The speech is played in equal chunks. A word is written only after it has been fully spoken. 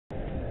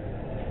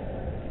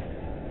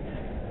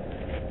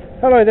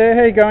Hello there,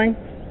 how you going?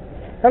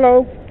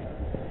 Hello?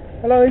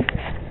 Hello?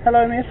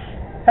 Hello, miss?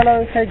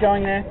 Hello, how you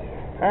going there?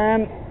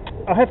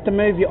 I have to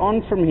move you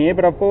on from here,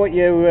 but I bought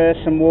you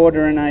some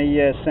water and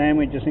a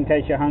sandwich just in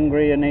case you're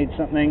hungry or need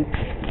something.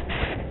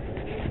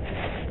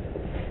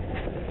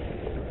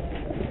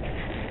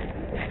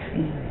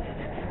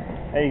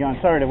 How you going?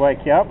 Sorry to wake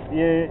you up.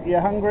 You're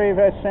hungry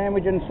for a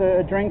sandwich and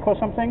a drink or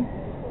something?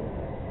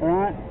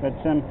 Alright, but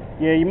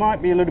yeah, you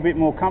might be a little bit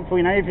more comfortable,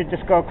 you know, if you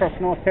just go across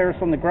North Terrace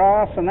on the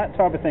grass and that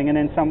type of thing, and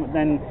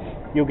then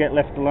you'll get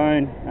left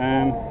alone.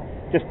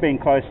 Just being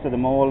close to the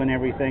mall and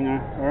everything,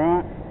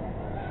 alright?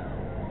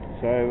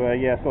 So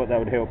yeah, I thought that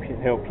would help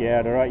you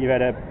out, alright? You've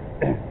had a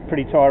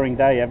pretty tiring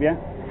day, have you?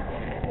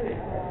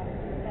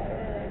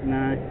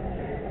 No?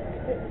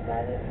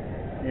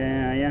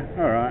 Yeah,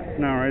 alright,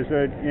 no worries,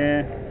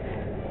 yeah.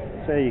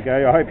 So there you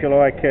go, I hope you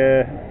like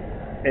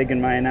egg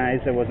and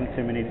mayonnaise. There wasn't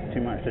too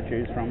much to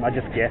choose from. I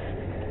just guessed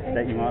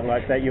that you might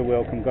like that. You're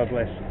welcome. God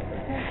bless.